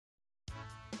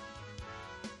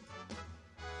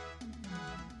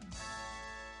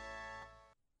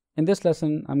In this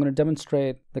lesson, I'm going to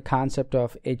demonstrate the concept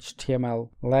of HTML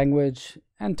language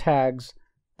and tags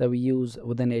that we use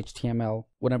within HTML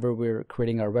whenever we're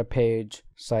creating our web page,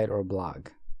 site, or blog.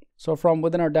 So from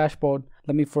within our dashboard,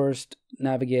 let me first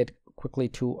navigate quickly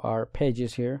to our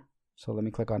pages here. So let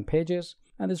me click on pages,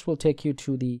 and this will take you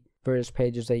to the various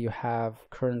pages that you have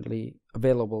currently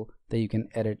available that you can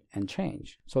edit and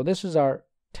change. So this is our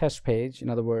test page. In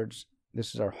other words,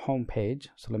 this is our home page.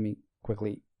 So let me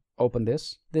quickly open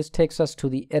this. This takes us to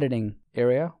the editing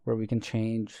area where we can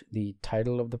change the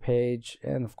title of the page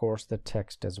and of course the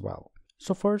text as well.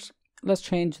 So first, let's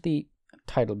change the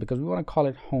title because we want to call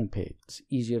it home page. It's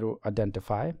easier to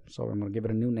identify. So I'm going to give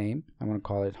it a new name. I'm going to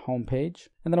call it home page.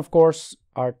 And then of course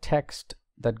our text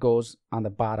that goes on the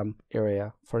bottom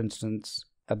area. For instance,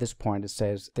 at this point it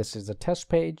says this is a test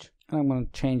page, and I'm going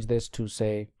to change this to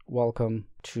say welcome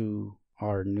to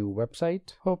our new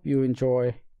website. Hope you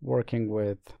enjoy working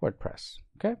with WordPress.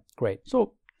 Okay, great.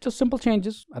 So just simple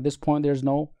changes. At this point there's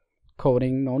no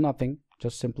coding, no nothing,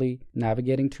 just simply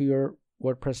navigating to your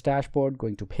WordPress dashboard,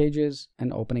 going to pages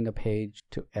and opening a page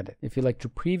to edit. If you like to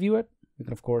preview it, you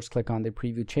can of course click on the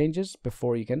preview changes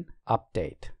before you can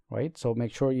update, right? So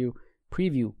make sure you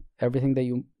preview everything that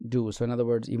you do. So in other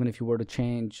words, even if you were to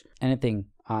change anything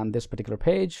on this particular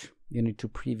page, you need to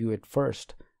preview it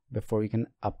first before you can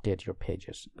update your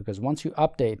pages, because once you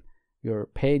update, your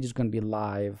page is going to be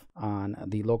live on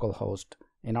the local host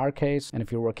in our case, and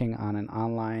if you're working on an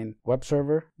online web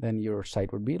server, then your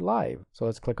site would be live. So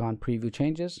let's click on preview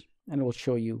changes and it will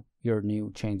show you your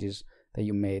new changes that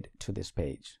you made to this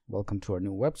page. Welcome to our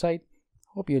new website.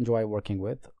 Hope you enjoy working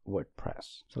with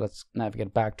WordPress. So let's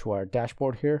navigate back to our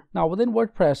dashboard here. Now within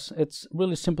WordPress, it's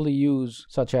really simple to use,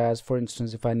 such as, for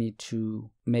instance, if I need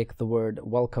to make the word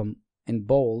welcome in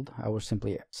bold, I will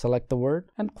simply select the word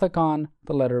and click on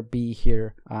the letter B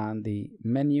here on the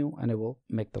menu, and it will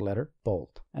make the letter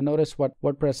bold. And notice what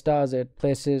WordPress does, it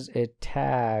places a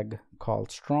tag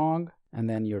called strong and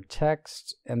then your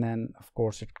text, and then of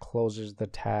course it closes the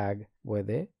tag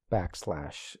with a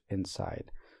backslash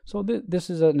inside. So this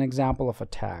is an example of a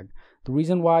tag. The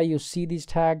reason why you see these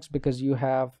tags, because you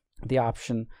have the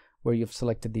option where you've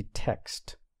selected the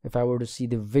text. If I were to see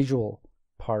the visual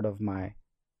part of my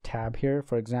tab here,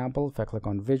 for example, if I click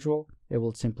on visual, it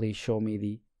will simply show me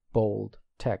the bold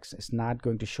text. It's not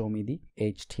going to show me the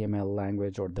HTML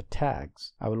language or the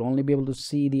tags. I will only be able to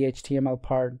see the HTML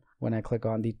part when I click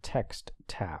on the text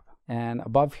tab. And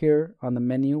above here on the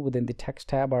menu within the text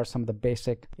tab are some of the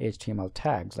basic HTML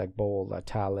tags like bold,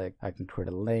 italic. I can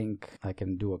create a link, I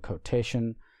can do a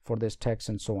quotation for this text,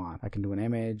 and so on. I can do an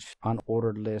image,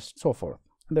 unordered list, so forth.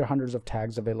 And there are hundreds of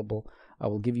tags available. I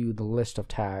will give you the list of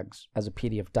tags as a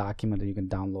PDF document that you can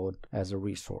download as a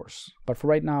resource. But for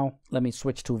right now, let me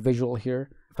switch to visual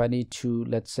here. If I need to,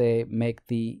 let's say, make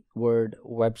the word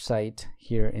website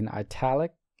here in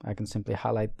italic, I can simply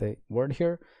highlight the word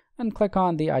here and click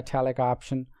on the italic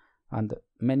option on the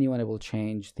menu, and it will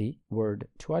change the word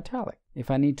to italic. If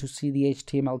I need to see the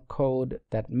HTML code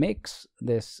that makes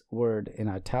this word in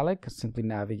italic, simply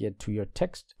navigate to your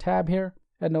text tab here.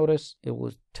 And notice it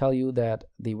will tell you that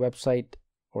the website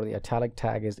or the italic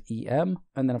tag is EM,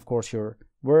 and then of course your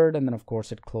word, and then of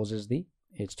course it closes the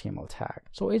HTML tag.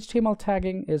 So HTML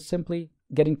tagging is simply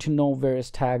getting to know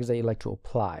various tags that you like to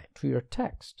apply to your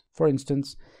text. For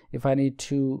instance, if I need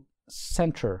to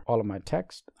center all of my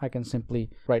text, I can simply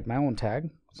write my own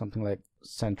tag, something like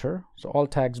center. So all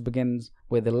tags begins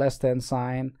with a less than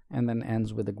sign and then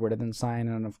ends with a greater than sign,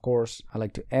 and of course I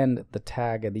like to end the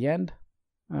tag at the end.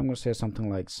 I'm going to say something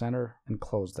like center and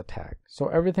close the tag. So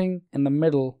everything in the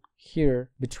middle here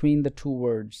between the two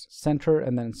words center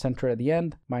and then center at the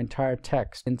end, my entire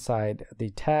text inside the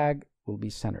tag will be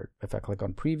centered. If I click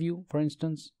on preview, for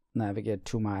instance, navigate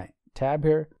to my tab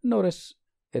here, notice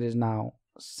it is now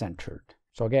centered.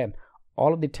 So again,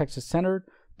 all of the text is centered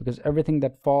because everything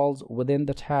that falls within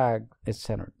the tag is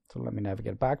centered. So let me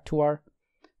navigate back to our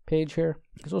page here.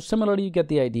 So similarly, you get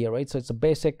the idea, right? So it's a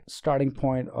basic starting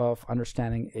point of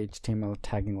understanding HTML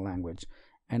tagging language,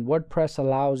 and WordPress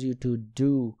allows you to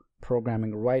do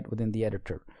programming right within the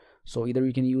editor. So either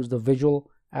you can use the visual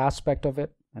aspect of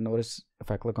it, and notice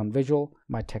if I click on visual,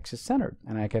 my text is centered,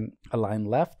 and I can align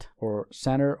left or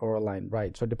center or align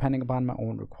right. So depending upon my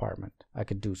own requirement, I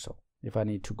could do so. If I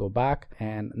need to go back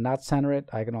and not center it,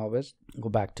 I can always go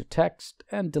back to text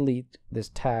and delete this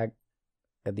tag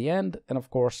at the end, and of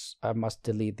course I must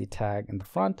delete the tag in the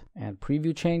front. And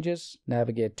preview changes,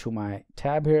 navigate to my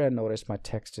tab here, and notice my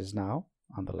text is now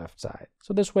on the left side.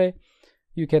 So this way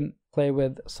you can play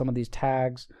with some of these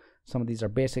tags. Some of these are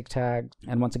basic tags,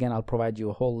 and once again I'll provide you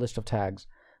a whole list of tags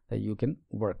that you can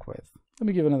work with. Let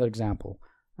me give another example.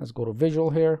 Let's go to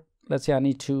visual here. Let's say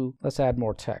let's add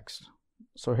more text.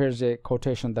 So here's a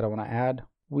quotation that I want to add.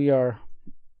 We are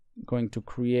going to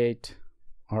create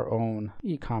our own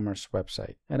e-commerce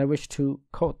website, and I wish to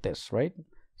quote this, right?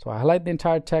 So I highlight the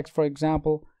entire text, for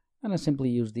example, and I simply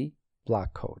use the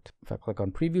block quote. If I click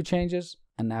on preview changes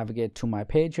and navigate to my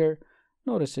page here,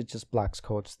 notice it just block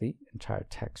quotes the entire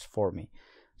text for me.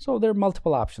 So there are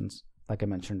multiple options, like I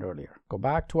mentioned earlier. Go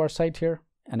back to our site here,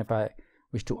 and if I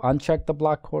wish to uncheck the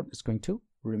block quote, it's going to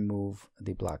remove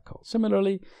the block quote.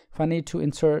 Similarly, if I need to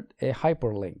insert a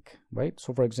hyperlink, right?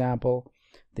 So for example,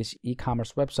 this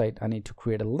e-commerce website, I need to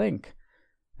create a link,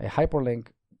 a hyperlink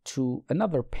to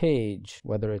another page,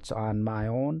 whether it's on my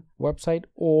own website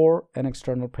or an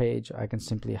external page. I can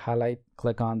simply highlight,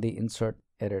 click on the insert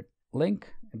edit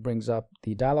link. It brings up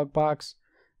the dialog box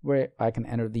where I can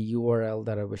enter the URL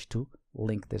that I wish to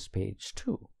link this page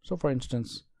to. So for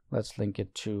instance, let's link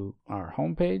it to our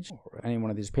home page or any one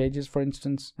of these pages, for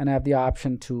instance, and I have the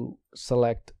option to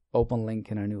select open link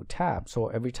in a new tab. So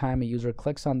every time a user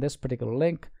clicks on this particular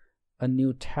link, a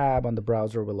new tab on the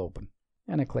browser will open.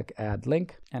 And I click add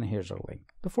link, and here's our link.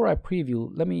 Before I preview,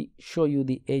 let me show you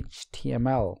the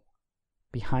HTML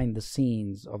behind the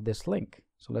scenes of this link.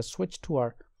 So let's switch to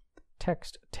our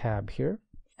text tab here,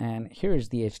 and here is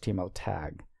the HTML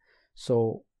tag.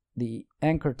 So the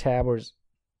anchor tab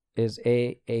is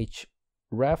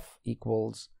ahref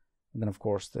equals, and then of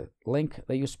course the link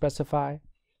that you specify,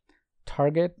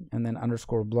 target, and then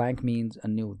underscore blank means a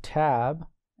new tab,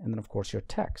 and then of course your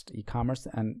text, e-commerce,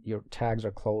 and your tags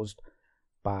are closed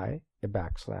by a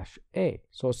 \a.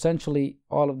 So essentially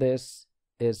all of this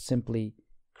is simply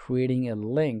creating a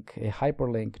link, a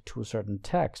hyperlink to a certain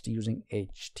text using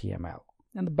HTML.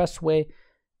 And the best way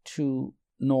to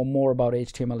know more about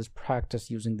HTML is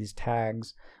practice using these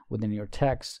tags within your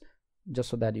text, just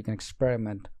so that you can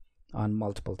experiment on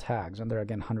multiple tags. And there are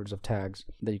again hundreds of tags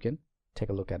that you can take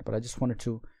a look at, but I just wanted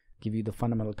to give you the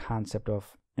fundamental concept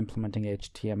of implementing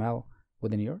HTML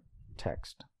within your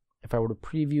text. If I were to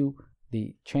preview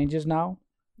the changes now,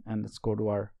 and let's go to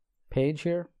our page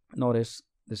here, notice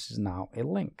this is now a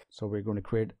link. So we're going to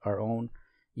create our own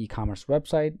e-commerce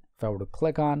website. If I were to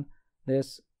click on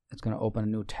this, it's going to open a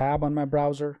new tab on my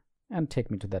browser and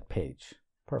take me to that page.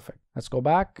 Perfect. Let's go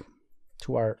back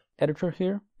to our editor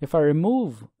here. If I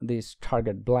remove this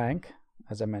target blank,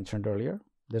 as I mentioned earlier,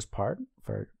 this part, if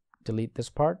I delete this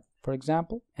part, for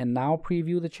example, and now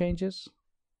preview the changes,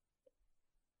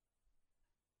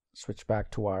 switch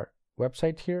back to our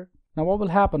website here. Now what will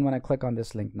happen when I click on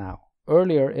this link now?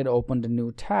 Earlier it opened a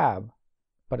new tab,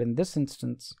 but in this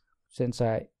instance, since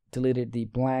I deleted the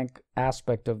blank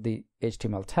aspect of the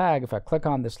HTML tag, if I click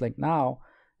on this link now,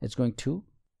 it's going to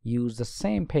use the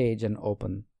same page and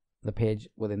open the page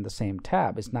within the same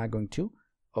tab. It's not going to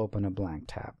open a blank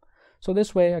tab. So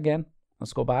this way, again,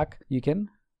 let's go back, you can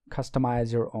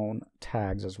customize your own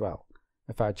tags as well.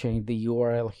 If I change the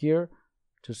URL here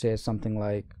to say something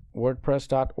like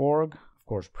wordpress.org, of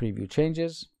course preview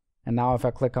changes, and now if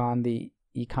I click on the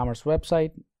e-commerce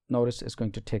website, notice it's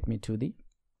going to take me to the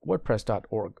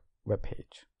wordpress.org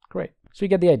webpage. Great. So you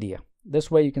get the idea.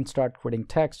 This way you can start creating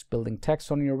text, building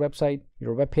text on your website,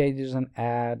 your web pages, and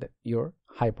add your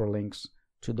hyperlinks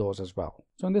to those as well.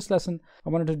 So in this lesson, I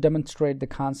wanted to demonstrate the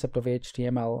concept of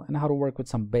HTML and how to work with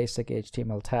some basic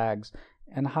HTML tags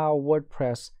and how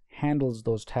WordPress handles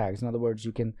those tags. In other words,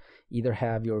 you can either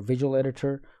have your visual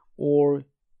editor or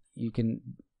you can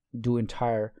do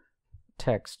entire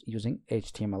text using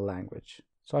HTML language.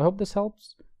 So I hope this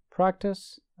helps.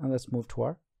 Practice, and let's move to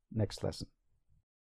our next lesson.